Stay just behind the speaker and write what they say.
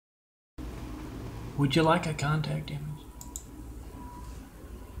Would you like a contact image?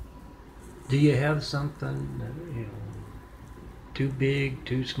 Do you have something that, too big,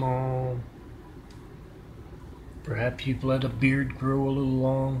 too small? Perhaps you've let a beard grow a little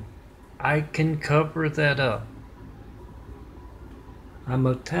long. I can cover that up. I'm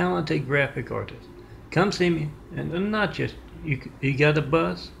a talented graphic artist. Come see me, and not just you got a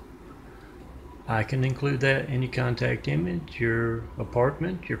bus? I can include that in your contact image, your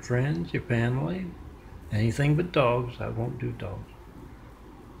apartment, your friends, your family, anything but dogs. I won't do dogs.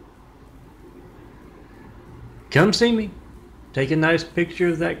 Come see me. Take a nice picture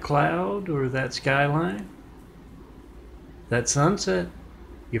of that cloud or that skyline, that sunset,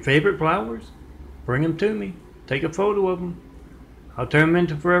 your favorite flowers. Bring them to me. Take a photo of them. I'll turn them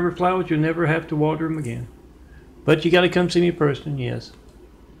into forever flowers. You'll never have to water them again. But you got to come see me in person, yes.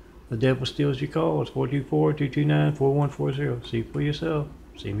 The devil steals your call. It's 424-229-4140. See for yourself.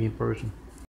 See me in person.